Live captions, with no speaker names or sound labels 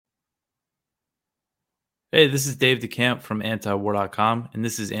Hey, this is Dave DeCamp from antiwar.com, and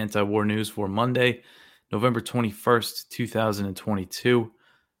this is anti-war news for Monday, November 21st, 2022.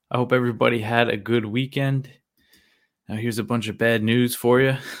 I hope everybody had a good weekend. Now, here's a bunch of bad news for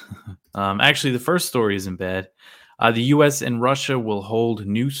you. Actually, the first story isn't bad. The U.S. and Russia will hold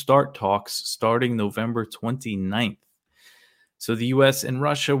New START talks starting November 29th. So the U.S. and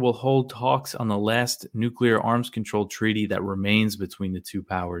Russia will hold talks on the last nuclear arms control treaty that remains between the two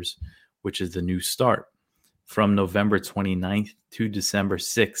powers, which is the New START, from November 29th to December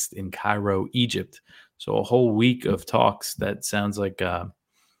 6th in Cairo, Egypt. So a whole week of talks. That sounds like,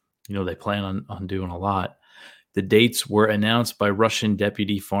 they plan on doing a lot. The dates were announced by Russian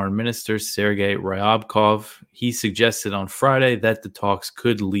Deputy Foreign Minister Sergei Ryabkov. He suggested on Friday that the talks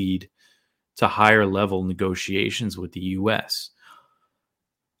could lead to higher level negotiations with the U.S.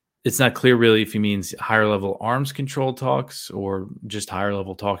 It's not clear really if he means higher level arms control talks or just higher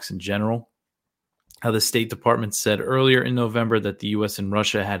level talks in general. The State Department said earlier in November that the U.S. and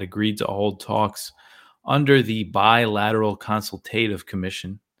Russia had agreed to hold talks under the Bilateral Consultative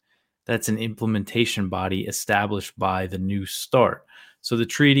Commission. That's an implementation body established by the New START. So the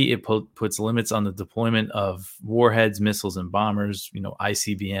treaty, it puts limits on the deployment of warheads, missiles, and bombers,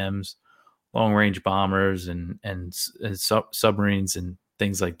 ICBMs, long-range bombers, and submarines and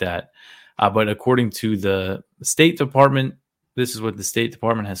things like that. But according to the State Department, this is what the State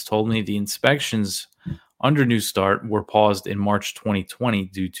Department has told me, the inspections under New START were paused in March 2020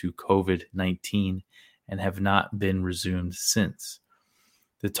 due to COVID-19 and have not been resumed since.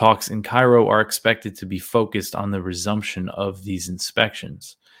 The talks in Cairo are expected to be focused on the resumption of these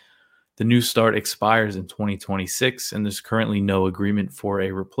inspections. The New START expires in 2026, and there's currently no agreement for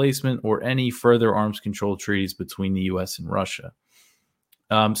a replacement or any further arms control treaties between the U.S. and Russia.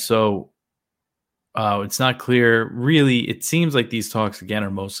 It's not clear. Really, it seems like these talks, again, are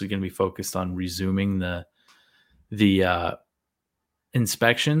mostly going to be focused on resuming the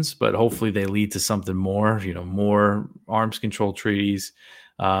inspections, but hopefully they lead to something more, more arms control treaties.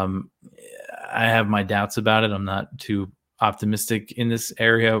 I have my doubts about it. I'm not too optimistic in this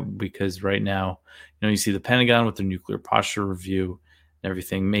area because right now, you see the Pentagon with the nuclear posture review and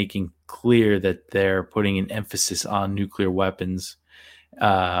everything making clear that they're putting an emphasis on nuclear weapons,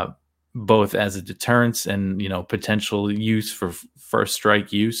 both as a deterrence and, potential use for first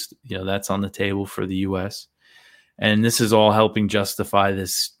strike use. That's on the table for the U.S. And this is all helping justify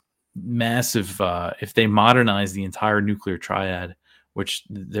this massive, if they modernize the entire nuclear triad, which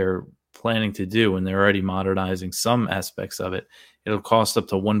they're planning to do, and they're already modernizing some aspects of it, it'll cost up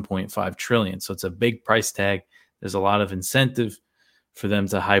to $1.5 trillion. So it's a big price tag. There's a lot of incentive for them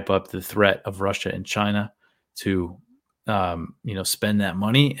to hype up the threat of Russia and China to, spend that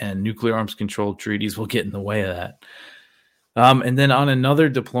money, and nuclear arms control treaties will get in the way of that. And then on another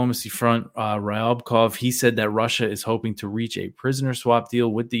diplomacy front, Ryabkov, he said that Russia is hoping to reach a prisoner swap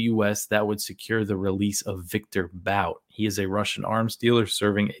deal with the U.S. that would secure the release of Victor Bout. He is a Russian arms dealer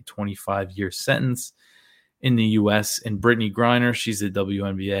serving a 25-year sentence in the U.S. And Brittany Griner, she's a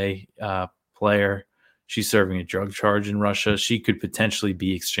WNBA player. She's serving a drug charge in Russia. She could potentially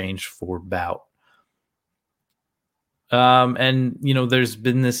be exchanged for Bout. And there's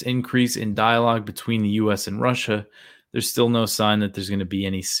been this increase in dialogue between the U.S. and Russia. There's still no sign that there's going to be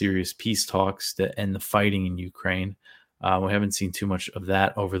any serious peace talks to end the fighting in Ukraine. We haven't seen too much of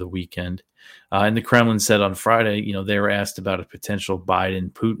that over the weekend. And the Kremlin said on Friday, they were asked about a potential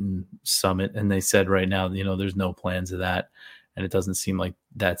Biden-Putin summit, and they said right now, there's no plans of that, and it doesn't seem like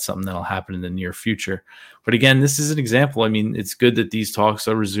that's something that'll happen in the near future. But again, this is an example. I mean, it's good that these talks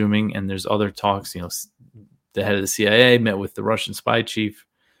are resuming, and there's other talks. The head of the CIA met with the Russian spy chief.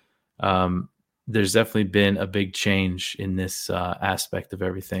 There's definitely been a big change in this aspect of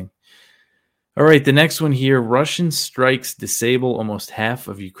everything. All right, the next one here, Russian strikes disable almost half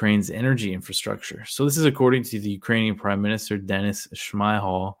of Ukraine's energy infrastructure. So this is according to the Ukrainian Prime Minister, Denis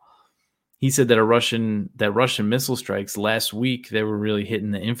Shmyhal. He said that Russian missile strikes last week, they were really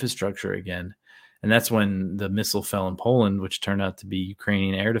hitting the infrastructure again. And that's when the missile fell in Poland, which turned out to be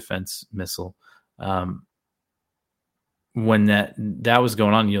Ukrainian air defense missile. When that was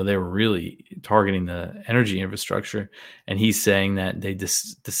going on, they were really targeting the energy infrastructure. And he's saying that they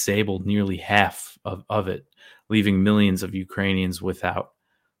disabled nearly half of it, leaving millions of Ukrainians without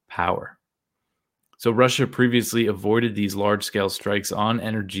power. So Russia previously avoided these large-scale strikes on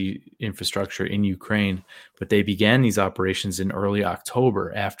energy infrastructure in Ukraine, but they began these operations in early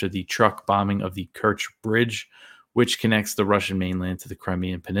October after the truck bombing of the Kerch Bridge, which connects the Russian mainland to the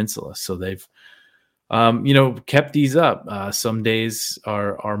Crimean Peninsula. So they've kept these up. Some days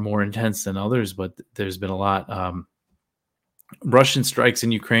are more intense than others, but there's been a lot Russian strikes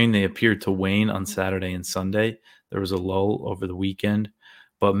in Ukraine, they appeared to wane on Saturday and Sunday. There was a lull over the weekend,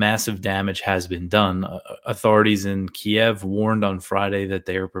 but massive damage has been done. Authorities in Kiev warned on Friday that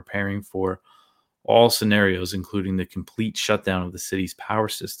they are preparing for all scenarios, including the complete shutdown of the city's power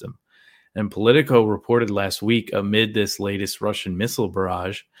system. And Politico reported last week, amid this latest Russian missile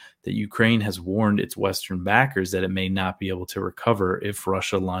barrage, that Ukraine has warned its Western backers that it may not be able to recover if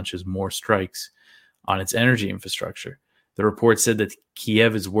Russia launches more strikes on its energy infrastructure. The report said that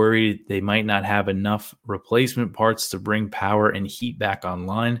Kiev is worried they might not have enough replacement parts to bring power and heat back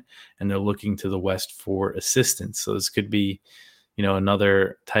online, and they're looking to the West for assistance. So this could be,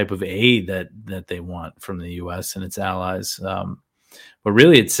 another type of aid that they want from the U.S. and its allies. But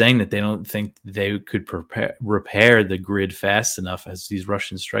really, it's saying that they don't think they could repair the grid fast enough as these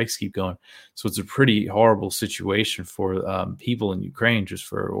Russian strikes keep going. So it's a pretty horrible situation for people in Ukraine, just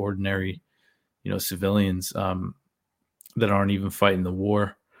for ordinary, civilians that aren't even fighting the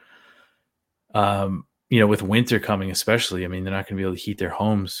war. With winter coming especially, they're not going to be able to heat their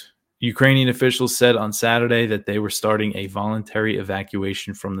homes. Ukrainian officials said on Saturday that they were starting a voluntary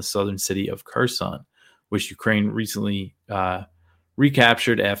evacuation from the southern city of Kherson, which Ukraine recently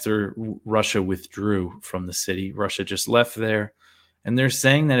recaptured after Russia withdrew from the city. Russia just left there, and they're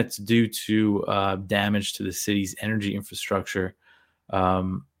saying that it's due to damage to the city's energy infrastructure.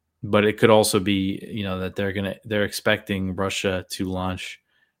 But it could also be, that they're expecting Russia to launch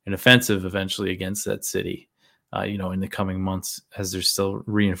an offensive eventually against that city, in the coming months, as they're still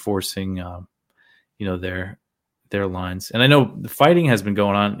reinforcing, their lines. And I know the fighting has been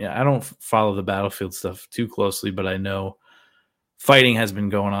going on. I don't follow the battlefield stuff too closely, but I know fighting has been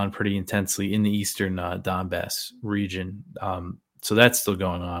going on pretty intensely in the eastern Donbass region. So that's still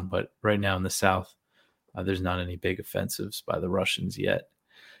going on. But right now in the south, there's not any big offensives by the Russians yet.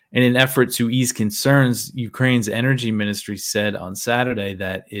 In an effort to ease concerns, Ukraine's energy ministry said on Saturday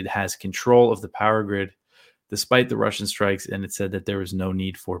that it has control of the power grid despite the Russian strikes, and it said that there is no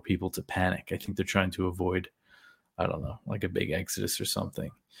need for people to panic. I think they're trying to avoid, like a big exodus or something.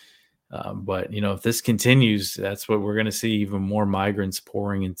 But, if this continues, that's what we're going to see, even more migrants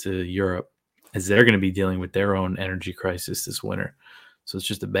pouring into Europe, as they're going to be dealing with their own energy crisis this winter. So it's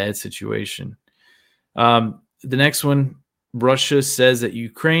just a bad situation. The next one, Russia says that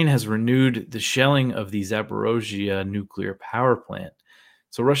Ukraine has renewed the shelling of the Zaporozhye nuclear power plant.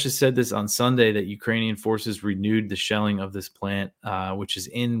 So Russia said this on Sunday, that Ukrainian forces renewed the shelling of this plant, which is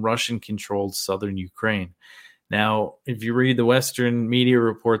in Russian-controlled southern Ukraine. Now, if you read the Western media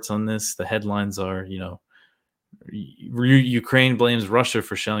reports on this, the headlines are, Ukraine blames Russia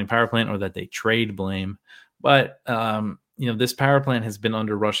for shelling power plant, or that they trade blame. But, this power plant has been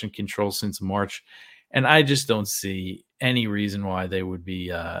under Russian control since March, and I just don't see any reason why they would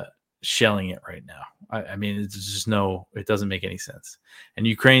be shelling it right now. It's just it doesn't make any sense. And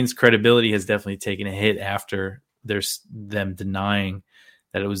Ukraine's credibility has definitely taken a hit after them denying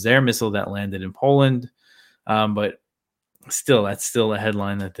that it was their missile that landed in Poland. But still, that's still a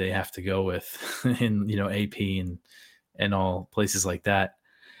headline that they have to go with in, AP and all places like that.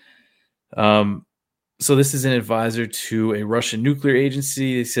 So this is an advisor to a Russian nuclear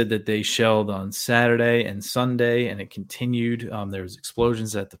agency. They said that they shelled on Saturday and Sunday, and it continued. There was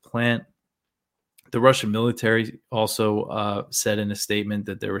explosions at the plant. The Russian military also said in a statement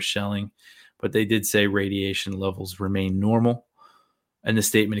that they were shelling, but they did say radiation levels remain normal. And the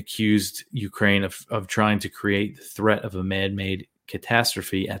statement accused Ukraine of trying to create the threat of a man-made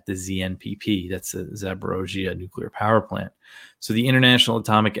catastrophe at the ZNPP. That's the Zaporozhye nuclear power plant. So the International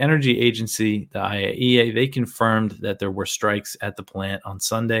Atomic Energy Agency, the IAEA, they confirmed that there were strikes at the plant on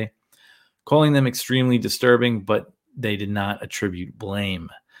Sunday, calling them extremely disturbing, but they did not attribute blame.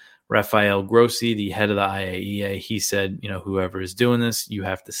 Rafael Grossi, the head of the IAEA, he said, whoever is doing this, you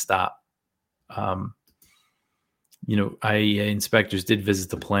have to stop. IAEA inspectors did visit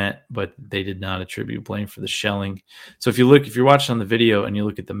the plant, but they did not attribute blame for the shelling. So if you're watching on the video and you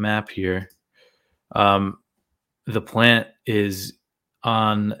look at the map here, the plant is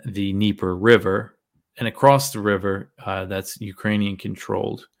on the Dnieper River, and across the river, that's Ukrainian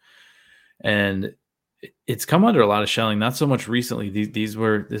controlled. And it's come under a lot of shelling, not so much recently.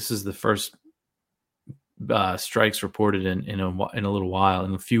 This is the first strikes reported in a little while,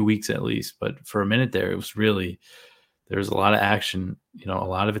 in a few weeks at least. But for a minute there, there was a lot of action, a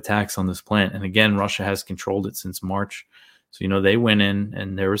lot of attacks on this plant. And again, Russia has controlled it since March. So, they went in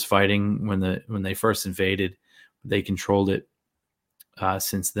and there was fighting when they first invaded. They controlled it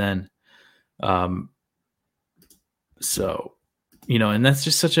since then. And that's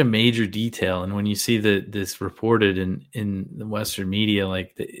just such a major detail. And when you see this reported in the Western media,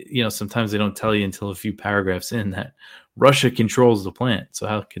 sometimes they don't tell you until a few paragraphs in that Russia controls the plant, so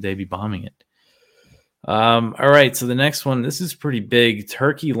how could they be bombing it? All right, so the next one, this is pretty big.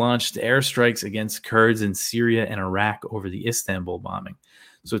 Turkey launched airstrikes against Kurds in Syria and Iraq over the Istanbul bombing.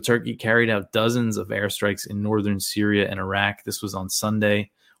 So Turkey carried out dozens of airstrikes in northern Syria and Iraq. This was on Sunday,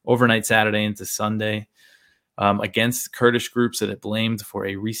 overnight Saturday into Sunday, against Kurdish groups that it blamed for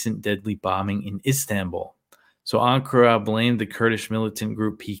a recent deadly bombing in Istanbul. So Ankara blamed the Kurdish militant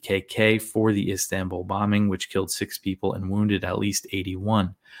group PKK for the Istanbul bombing, which killed 6 people and wounded at least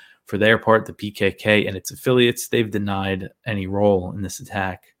 81. For their part, the PKK and its affiliates, they've denied any role in this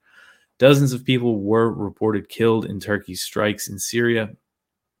attack. Dozens of people were reported killed in Turkey's strikes in Syria.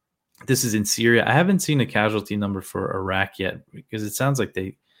 This is in Syria. I haven't seen a casualty number for Iraq yet because it sounds like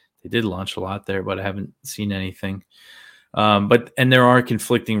they did launch a lot there, but I haven't seen anything. And there are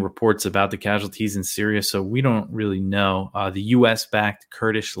conflicting reports about the casualties in Syria, so we don't really know. The U.S.-backed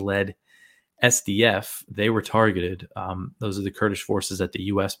Kurdish-led SDF, they were targeted. Those are the Kurdish forces that the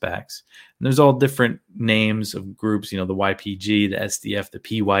U.S. backs. And there's all different names of groups, the YPG, the SDF, the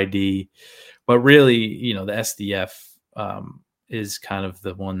PYD. But really, the SDF is kind of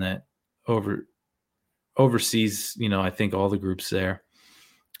the one that oversees, I think all the groups there.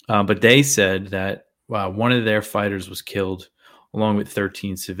 But they said that one of their fighters was killed along with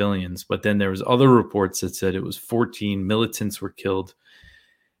 13 civilians. But then there was other reports that said it was 14 militants were killed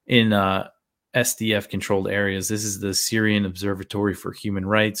in SDF-controlled areas. This is the Syrian Observatory for Human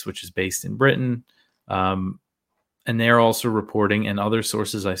Rights, which is based in Britain. And they're also reporting, and other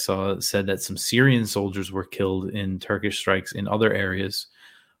sources I saw said that some Syrian soldiers were killed in Turkish strikes in other areas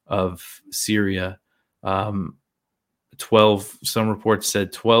of Syria. 12, some reports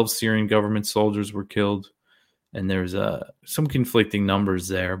said 12 Syrian government soldiers were killed. And there's some conflicting numbers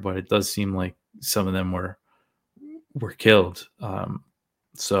there, but it does seem like some of them were killed.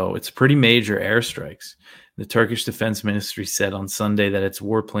 So it's pretty major airstrikes. The Turkish Defense Ministry said on Sunday that its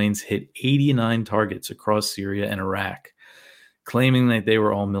warplanes hit 89 targets across Syria and Iraq, claiming that they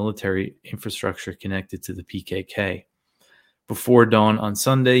were all military infrastructure connected to the PKK. Before dawn on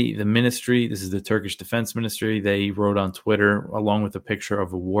Sunday, the ministry, this is the Turkish Defense Ministry, they wrote on Twitter, along with a picture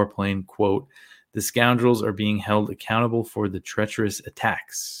of a warplane, quote, "The scoundrels are being held accountable for the treacherous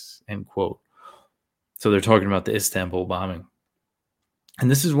attacks," end quote. So they're talking about the Istanbul bombing. And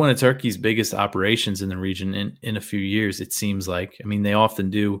this is one of Turkey's biggest operations in the region in a few years, it seems like. I mean, they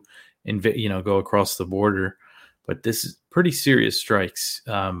often do, go across the border, but this is pretty serious strikes.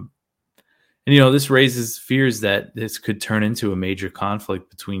 This raises fears that this could turn into a major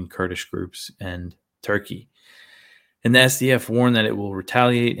conflict between Kurdish groups and Turkey. And the SDF warned that it will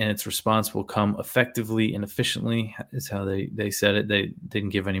retaliate and its response will come effectively and efficiently, is how they said it. They didn't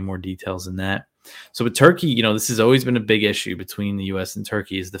give any more details than that. So with Turkey, this has always been a big issue between the U.S. and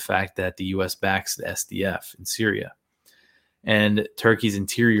Turkey, is the fact that the U.S. backs the SDF in Syria. And Turkey's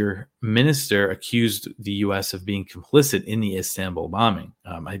interior minister accused the U.S. of being complicit in the Istanbul bombing.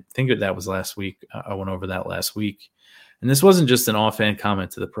 I think that was last week. I went over that last week. And this wasn't just an offhand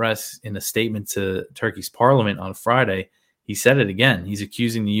comment to the press. In a statement to Turkey's parliament on Friday, he said it again. He's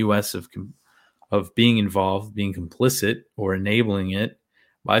accusing the U.S. of being involved, being complicit, or enabling it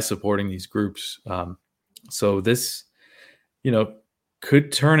by supporting these groups. So this,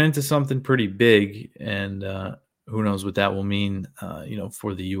 could turn into something pretty big, and who knows what that will mean,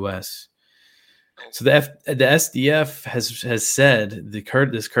 for the U.S. So the SDF has said,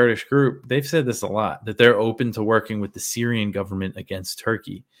 this Kurdish group, they've said this a lot, that they're open to working with the Syrian government against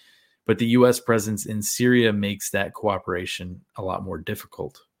Turkey. But the U.S. presence in Syria makes that cooperation a lot more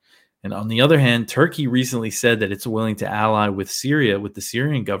difficult. And on the other hand, Turkey recently said that it's willing to ally with Syria, with the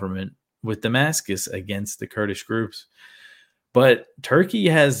Syrian government, with Damascus against the Kurdish groups. But Turkey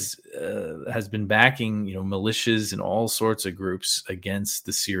has been backing, militias and all sorts of groups against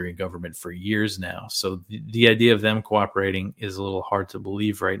the Syrian government for years now. So the idea of them cooperating is a little hard to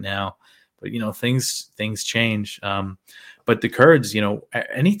believe right now. But things change. But the Kurds,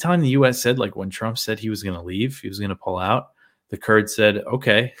 anytime the U.S. said, like when Trump said he was going to leave, he was going to pull out, the Kurds said,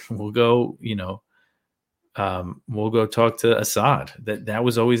 "Okay, we'll go. We'll go talk to Assad." That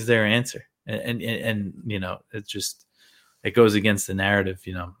was always their answer, and it's just. It goes against the narrative,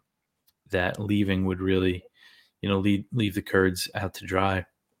 that leaving would really, leave the Kurds out to dry.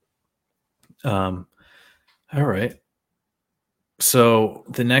 All right. So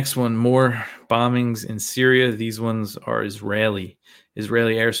the next one, more bombings in Syria. These ones are Israeli.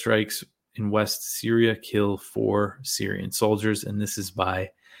 Israeli airstrikes in West Syria kill 4 Syrian soldiers, and this is by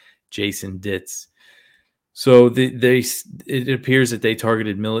Jason Ditz. So it appears that they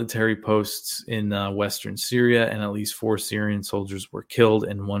targeted military posts in western Syria, and at least 4 Syrian soldiers were killed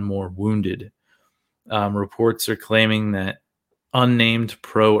and 1 more wounded. Reports are claiming that unnamed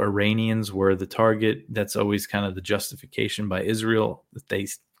pro-Iranians were the target. That's always kind of the justification by Israel, that they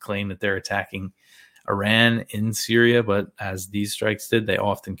claim that they're attacking Iran in Syria, but as these strikes did, they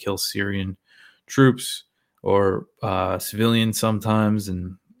often kill Syrian troops or civilians sometimes,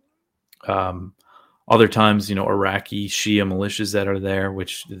 and other times, Iraqi Shia militias that are there,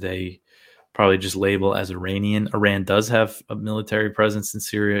 which they probably just label as Iranian. Iran does have a military presence in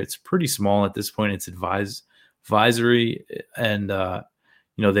Syria. It's pretty small at this point. It's advisory, and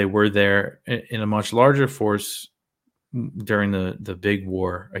they were there in a much larger force during the big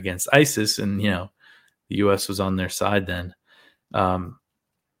war against ISIS, and the U.S. was on their side then.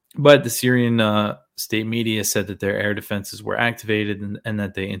 But the Syrian state media said that their air defenses were activated and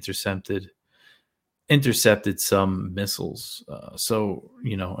that they intercepted some missiles. So,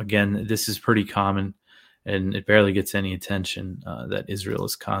 again, this is pretty common, and it barely gets any attention that Israel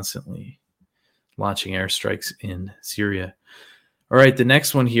is constantly launching airstrikes in Syria. All right, the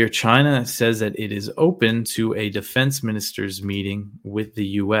next one here, China says that it is open to a defense ministers meeting with the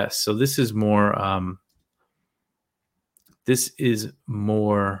U.S. So this is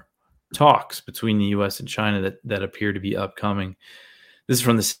more talks between the U.S. and China that appear to be upcoming. This is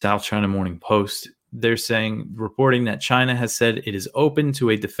from the South China Morning Post. They're reporting that China has said it is open to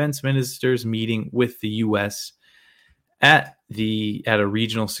a defense ministers meeting with the U.S. at a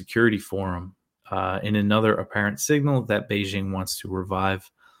regional security forum, in another apparent signal that Beijing wants to revive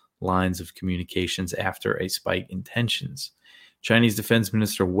lines of communications after a spike in tensions. Chinese Defense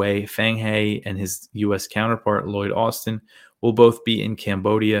Minister Wei Fenghe and his U.S. counterpart Lloyd Austin will both be in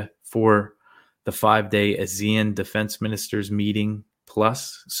Cambodia for the 5-day ASEAN Defense Ministers meeting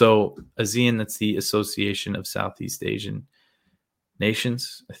plus. So ASEAN, that's the Association of Southeast Asian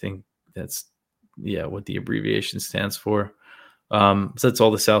Nations. I think that's what the abbreviation stands for. So that's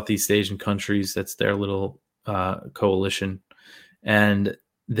all the Southeast Asian countries. That's their little coalition, and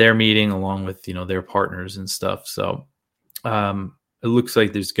they're meeting along with their partners and stuff. So it looks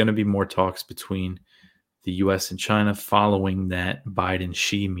like there's going to be more talks between the U.S. and China following that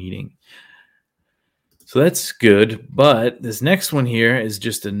Biden-Xi meeting. So that's good. But this next one here is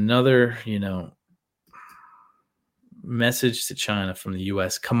just another, message to China from the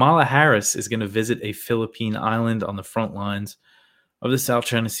U.S. Kamala Harris is going to visit a Philippine island on the front lines of the South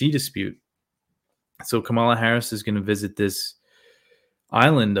China Sea dispute. So Kamala Harris is going to visit this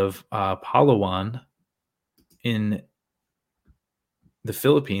island of Palawan in the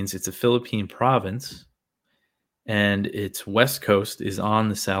Philippines. It's a Philippine province, and its west coast is on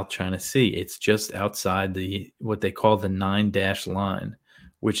the South China Sea. It's just outside what they call the 9-dash line,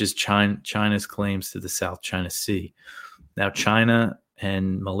 which is China's claims to the South China Sea. Now, China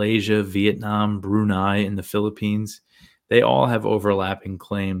and Malaysia, Vietnam, Brunei, and the Philippines, they all have overlapping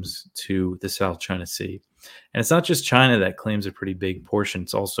claims to the South China Sea. And it's not just China that claims a pretty big portion.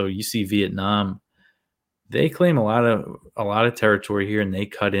 It's also, you see Vietnam, they claim a lot of territory here, and they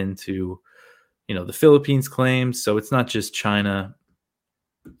cut into, the Philippines claims. So it's not just China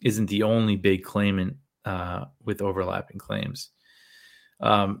isn't the only big claimant with overlapping claims.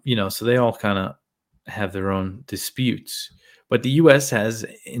 So they all kind of have their own disputes. But the U.S. has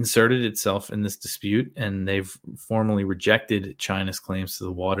inserted itself in this dispute, and they've formally rejected China's claims to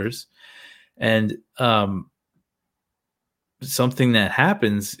the waters. And something that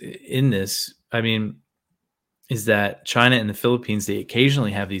happens in this, is that China and the Philippines, they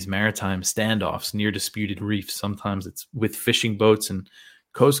occasionally have these maritime standoffs near disputed reefs. Sometimes it's with fishing boats and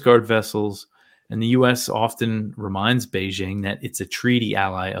Coast Guard vessels. And the U.S. often reminds Beijing that it's a treaty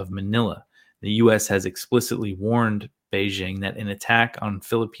ally of Manila. The U.S. has explicitly warned Beijing that an attack on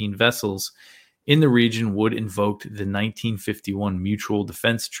Philippine vessels in the region would invoke the 1951 Mutual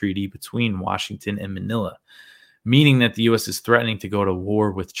Defense Treaty between Washington and Manila, meaning that the U.S. is threatening to go to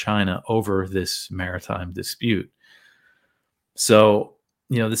war with China over this maritime dispute. So,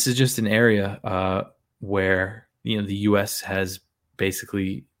 this is just an area where, the U.S. has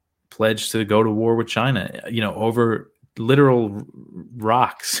basically pledged to go to war with China, over literal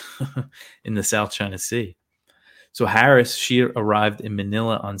rocks in the South China Sea. So Harris, she arrived in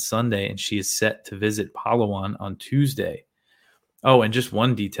Manila on Sunday, and she is set to visit Palawan on Tuesday. Oh, and just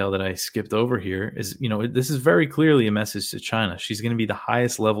one detail that I skipped over here is, this is very clearly a message to China. She's going to be the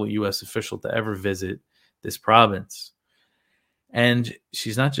highest level U.S. official to ever visit this province. And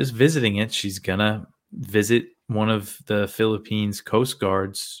she's not just visiting it. She's going to visit one of the Philippines Coast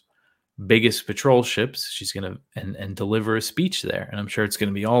Guard's biggest patrol ships. She's going to and deliver a speech there. And I'm sure it's going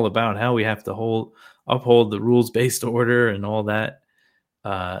to be all about how we have to uphold the rules-based order and all that,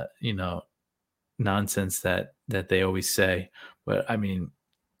 nonsense that they always say. But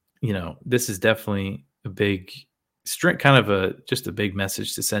this is definitely a big, kind of just a big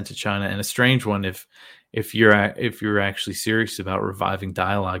message to send to China, and a strange one if you're actually serious about reviving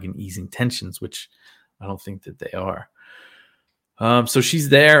dialogue and easing tensions, which I don't think that they are. So she's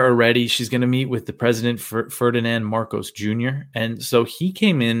there already. She's going to meet with the president, Ferdinand Marcos Jr. And so he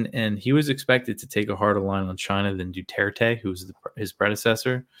came in and he was expected to take a harder line on China than Duterte, who was his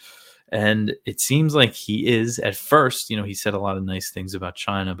predecessor. And it seems like he is. At first, he said a lot of nice things about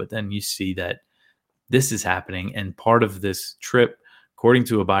China, but then you see that this is happening. And part of this trip, according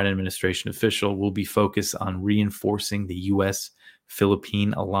to a Biden administration official, will be focused on reinforcing the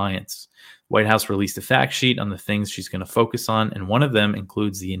U.S.-Philippine alliance. White House released a fact sheet on the things she's going to focus on, and one of them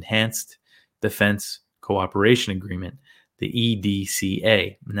includes the Enhanced Defense Cooperation Agreement, the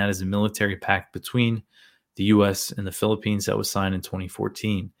EDCA, and that is a military pact between the U.S. and the Philippines that was signed in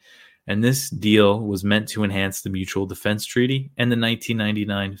 2014. And this deal was meant to enhance the Mutual Defense Treaty and the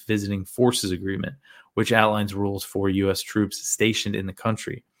 1999 Visiting Forces Agreement, which outlines rules for U.S. troops stationed in the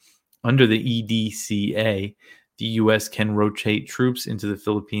country. Under the EDCA, the U.S. can rotate troops into the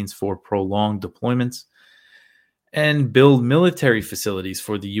Philippines for prolonged deployments and build military facilities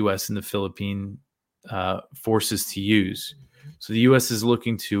for the U.S. and the Philippine forces to use. So the U.S. is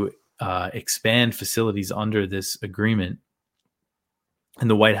looking to expand facilities under this agreement. And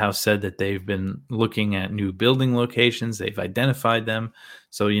the White House said that they've been looking at new building locations. They've identified them.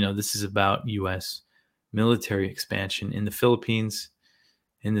 So, this is about U.S. military expansion in the Philippines,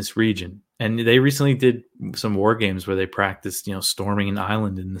 in this region. And they recently did some war games where they practiced, storming an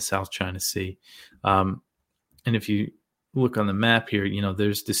island in the South China Sea. And if you look on the map here,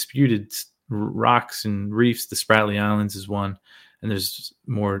 there's disputed rocks and reefs. The Spratly Islands is one. And there's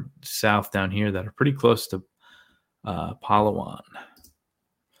more south down here that are pretty close to Palawan.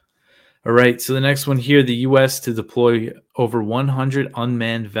 All right, so the next one here, the U.S. to deploy over 100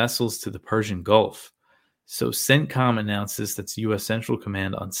 unmanned vessels to the Persian Gulf. So CENTCOM announced this, that's U.S. Central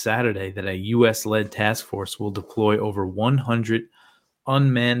Command, on Saturday, that a U.S.-led task force will deploy over 100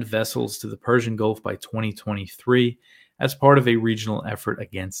 unmanned vessels to the Persian Gulf by 2023 as part of a regional effort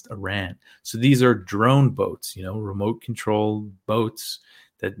against Iran. So these are drone boats, remote control boats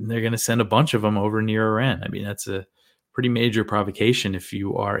that they're going to send a bunch of them over near Iran. I mean, that's a pretty major provocation if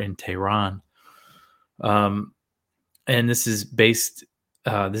you are in Tehran. And this is based...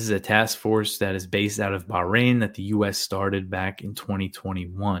 this is a task force that is based out of Bahrain that the U.S. started back in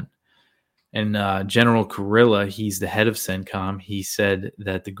 2021. And General Kurilla, he's the head of CENTCOM, he said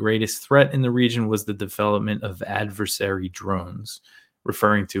that the greatest threat in the region was the development of adversary drones,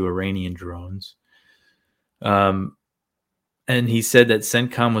 referring to Iranian drones. And he said that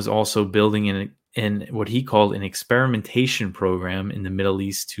CENTCOM was also building in what he called an experimentation program in the Middle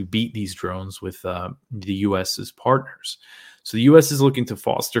East to beat these drones with the U.S.'s partners. So the U.S. is looking to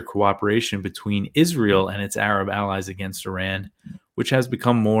foster cooperation between Israel and its Arab allies against Iran, which has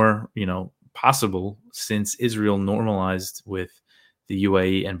become more, possible since Israel normalized with the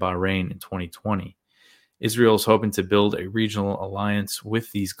UAE and Bahrain in 2020. Israel is hoping to build a regional alliance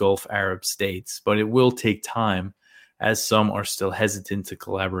with these Gulf Arab states, but it will take time as some are still hesitant to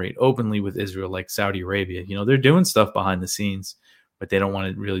collaborate openly with Israel, like Saudi Arabia. They're doing stuff behind the scenes, but they don't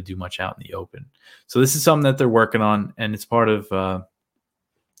want to really do much out in the open. So this is something that they're working on, and it's part of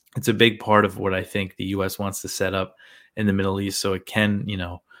it's a big part of what I think the U.S. wants to set up in the Middle East, so it can,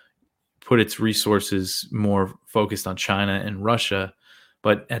 put its resources more focused on China and Russia,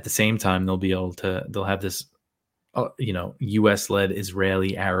 but at the same time they'll have this, U.S.-led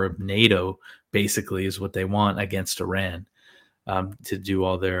Israeli Arab NATO basically is what they want against Iran, to do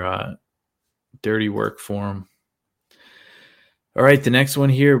all their dirty work for them. All right, the next one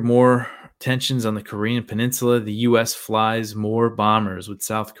here, more tensions on the Korean Peninsula. The U.S. flies more bombers with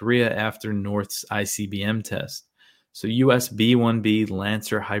South Korea after North's ICBM test. So U.S. B-1B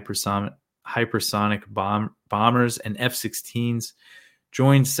Lancer hypersonic bombers and F-16s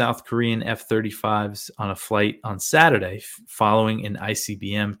joined South Korean F-35s on a flight on Saturday following an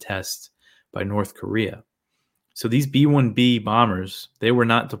ICBM test by North Korea. So these B-1B bombers, they were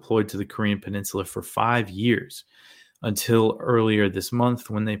not deployed to the Korean Peninsula for 5 years, until earlier this month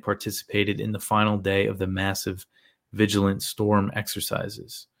when they participated in the final day of the massive Vigilant Storm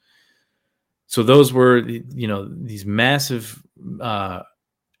exercises. So those were, these massive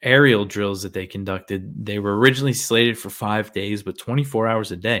aerial drills that they conducted. They were originally slated for 5 days, but 24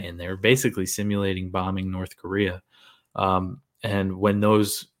 hours a day, and they were basically simulating bombing North Korea. And when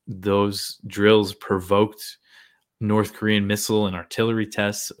those drills provoked North Korean missile and artillery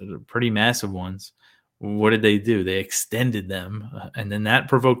tests, pretty massive ones, what did they do? They extended them, and then that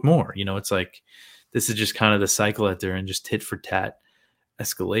provoked more. It's like this is just kind of the cycle that they're in, just tit for tat.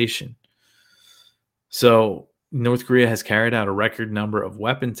 escalation. So North Korea has carried out a record number of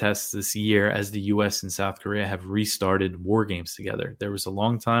weapon tests this year as the U.S. and South Korea have restarted war games together. There was a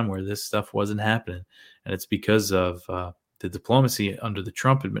long time where this stuff wasn't happening, and it's because of the diplomacy under the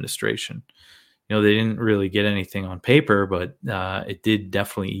Trump administration. They didn't really get anything on paper, but it did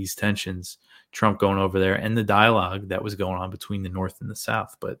definitely ease tensions, Trump going over there, and the dialogue that was going on between the North and the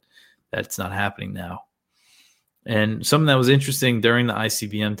South, but that's not happening now. And something that was interesting during the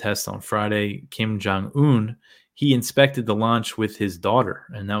ICBM test on Friday, Kim Jong-un, he inspected the launch with his daughter,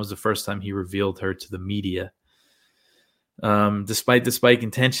 and that was the first time he revealed her to the media. Despite the spike in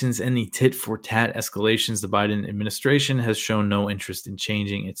tensions and the tit-for-tat escalations, the Biden administration has shown no interest in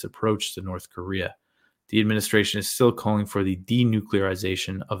changing its approach to North Korea. The administration is still calling for the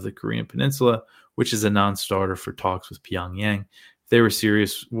denuclearization of the Korean Peninsula, which is a non-starter for talks with Pyongyang. If they were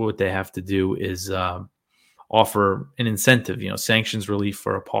serious, what they have to do is offer an incentive, sanctions relief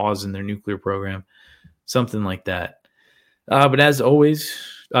for a pause in their nuclear program, something like that. But as always,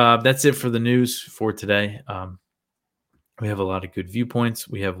 that's it for the news for today. We have a lot of good viewpoints.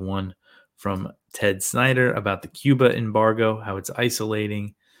 We have one from Ted Snyder about the Cuba embargo, how it's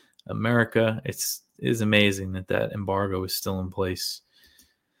isolating America. It is amazing that embargo is still in place.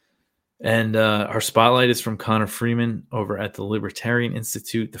 And our spotlight is from Connor Freeman over at the Libertarian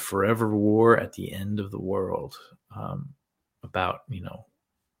Institute, The Forever War at the End of the World, about,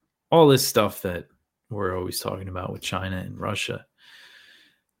 all this stuff that we're always talking about with China and Russia.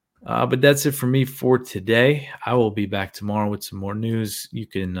 But that's it for me for today. I will be back tomorrow with some more news. You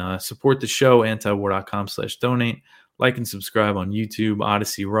can support the show, antiwar.com/donate. Like and subscribe on YouTube,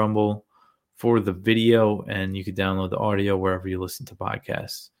 Odyssey, Rumble for the video, and you can download the audio wherever you listen to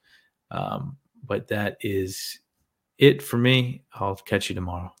podcasts. But that is it for me. I'll catch you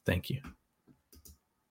tomorrow. Thank you.